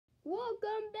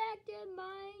Welcome back to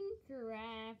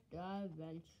Minecraft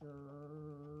Adventures.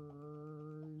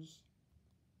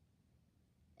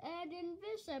 And in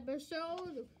this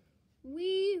episode,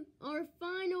 we are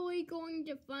finally going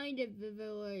to find a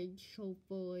village,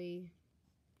 hopefully.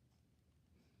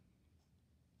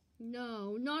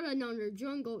 No, not another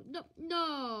jungle.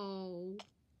 No.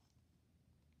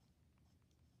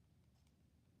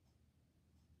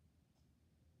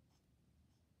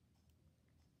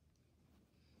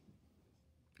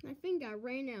 I think I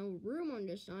ran out of room on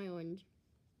this island.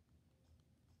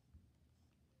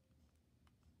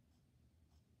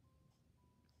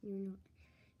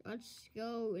 Let's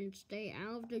go and stay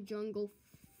out of the jungle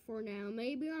for now.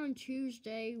 Maybe on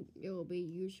Tuesday it'll be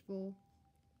useful.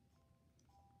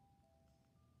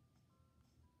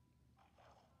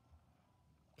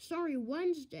 Sorry,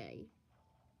 Wednesday.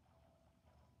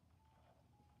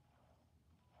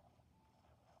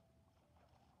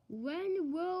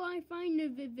 When will I find the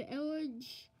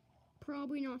village?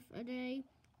 Probably not today,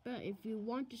 but if you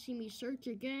want to see me search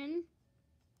again,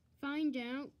 find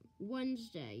out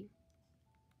Wednesday.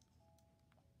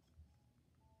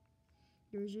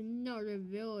 There's another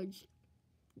village.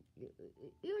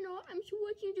 You know, I'm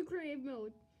switching to creative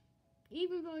mode.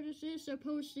 Even though this is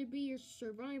supposed to be a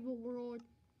survival world,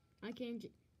 I just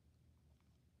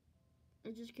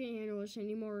can't handle this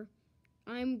anymore.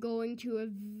 I'm going to a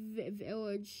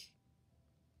village.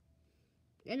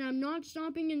 And I'm not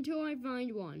stopping until I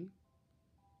find one.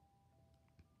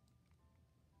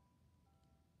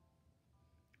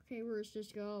 Okay, where's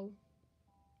this go?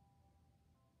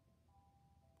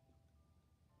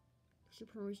 I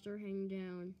should probably start hanging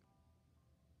down.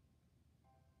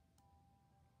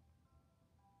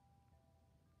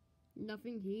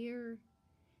 Nothing here.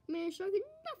 Man, so I get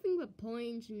nothing but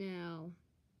points now.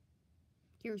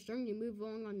 Okay, we're starting to move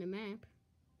along on the map.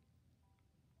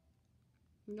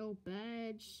 No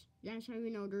beds. That's how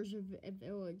we know there's a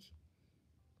village.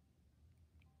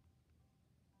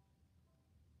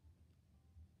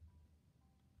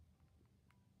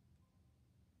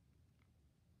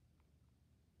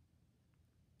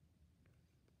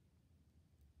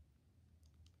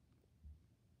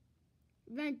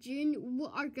 Imagine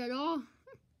what I got all.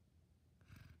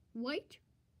 Wait.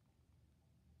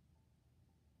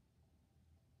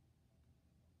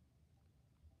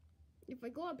 If I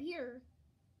go up here.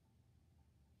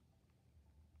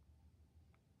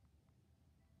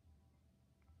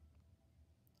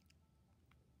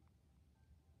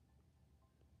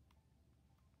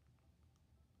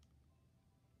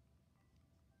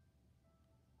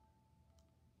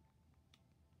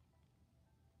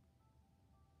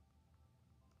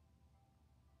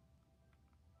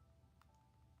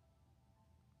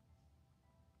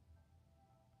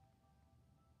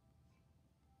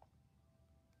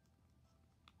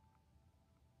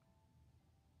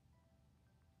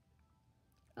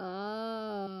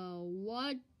 Oh,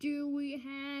 what do we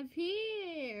have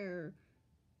here?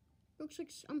 Looks like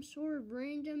some sort of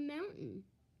random mountain.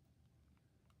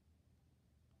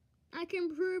 I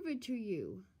can prove it to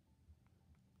you.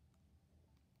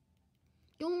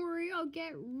 Don't worry, I'll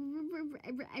get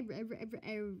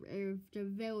the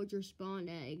villager spawn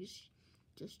eggs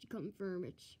just to confirm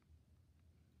it.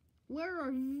 Where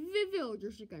are the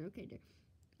villagers again? Okay, there.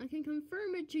 I can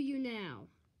confirm it to you now.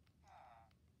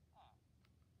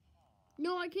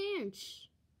 No, I can't.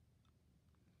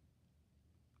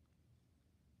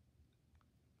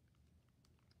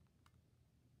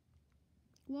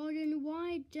 Well, then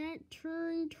why did that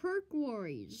turn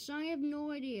turquoise? I have no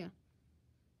idea.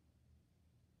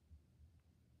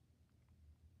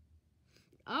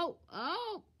 Oh,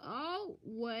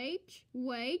 wait.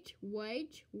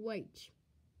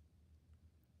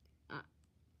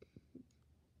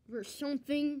 There's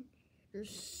something,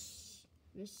 there's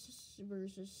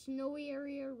a snowy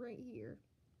area right here.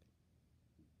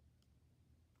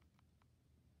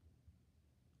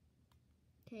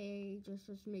 Okay, just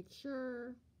let's make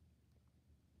sure.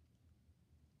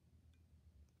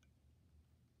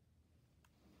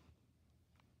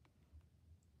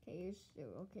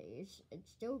 Okay, it's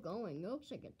still going.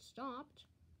 Looks like it stopped.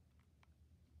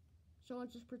 So I'll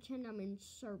just pretend I'm in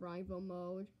survival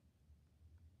mode.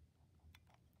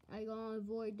 I gotta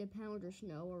avoid the powder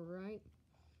snow, alright?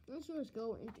 Let's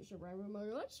go into survival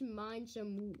mode. Let's mine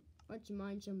some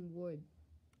wood.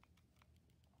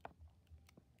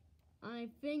 I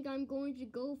think I'm going to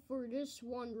go for this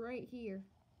one right here.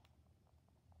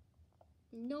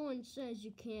 No one says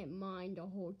you can't mine the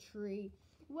whole tree.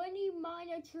 When you mine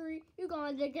a tree, you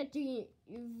gotta get the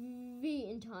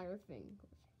entire thing.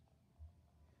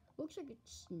 Looks like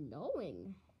it's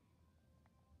snowing.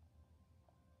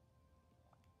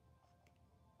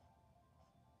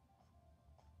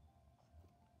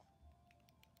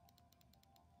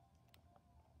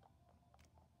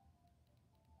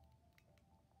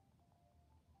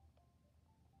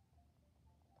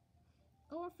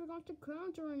 Oh, I forgot the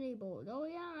counter enabled. Oh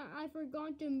yeah, I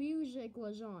forgot the music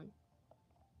was on.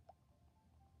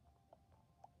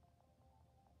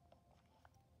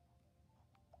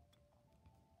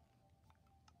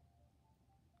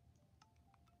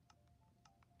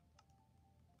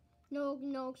 No,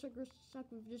 no, we're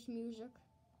stuck with this music.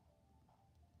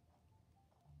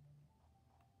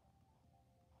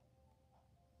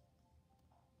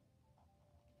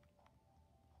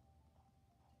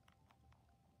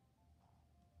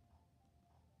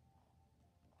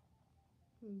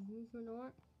 You know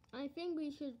what? I think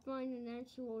we should find an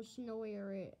actual snow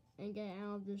area and get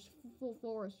out of this full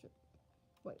forest.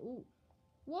 Wait, ooh.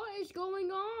 What is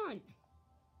going on?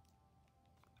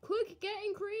 Quick,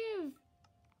 getting creative!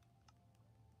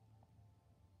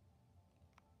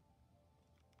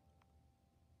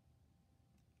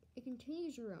 It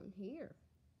continues around here.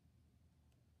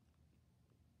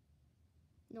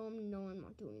 No, I'm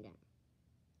not doing that.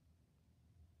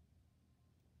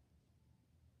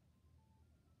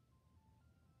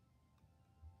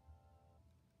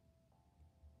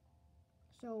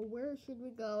 So where should we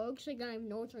go? Looks like I have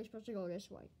no choice but to go this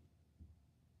way.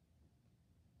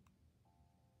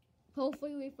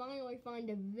 Hopefully we finally find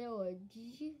a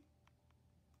village.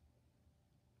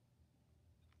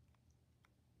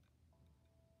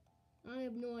 I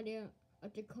have no idea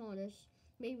what to call this.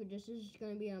 Maybe this is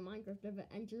going to be a Minecraft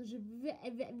Adventures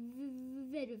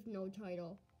vid with no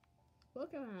title.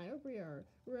 Look at that, over here.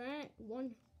 We're at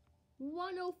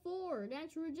 104.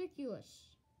 That's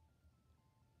ridiculous.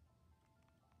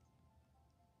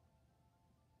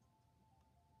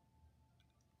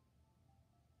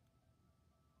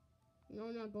 No,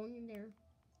 I'm not going in there.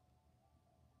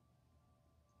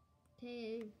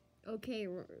 Okay,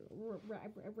 we're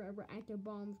at the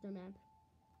bottom of the map.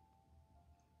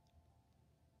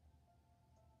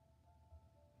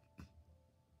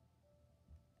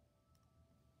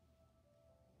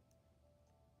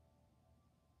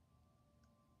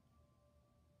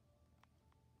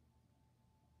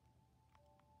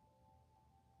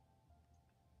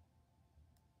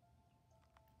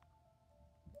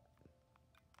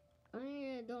 I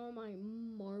had all my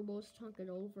marbles tucked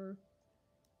over,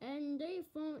 and they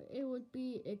thought it would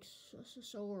be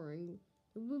exploring,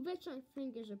 which I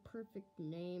think is a perfect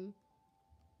name.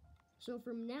 So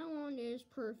from now on, it is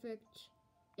perfect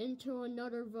until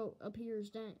another vote appears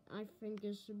that I think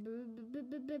is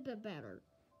better.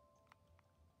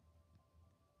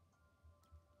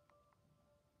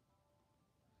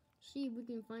 See if we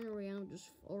can find a way out of this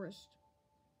forest.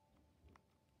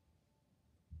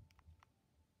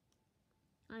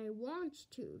 I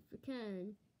want to, if we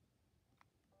can,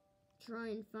 try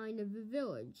and find a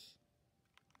village.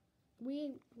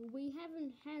 We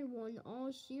haven't had one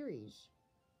all series.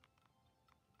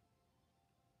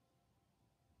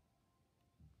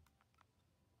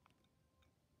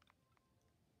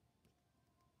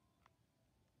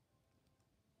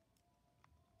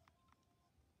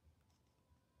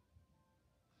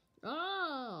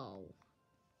 Oh!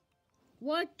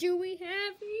 What do we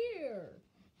have here?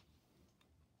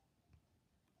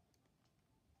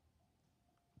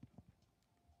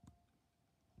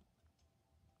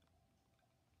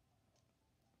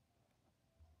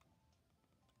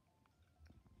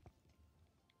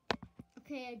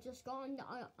 Okay, I just got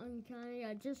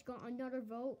I just got another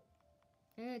vote,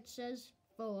 and it says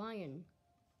for lion.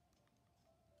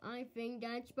 I think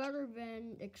that's better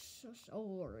than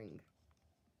exploring.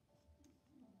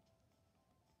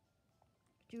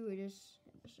 Do this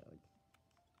episode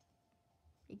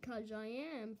because I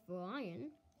am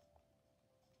flying.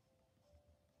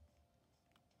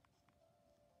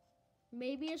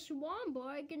 Maybe a swan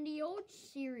like in the old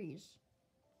series.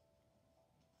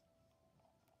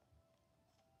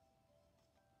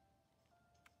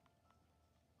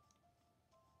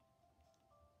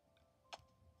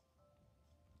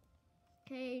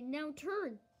 Okay, now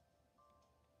turn.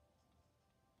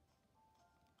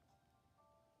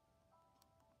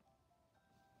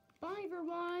 Bye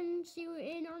everyone. See you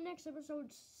in our next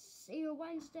episode. See you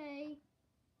Wednesday.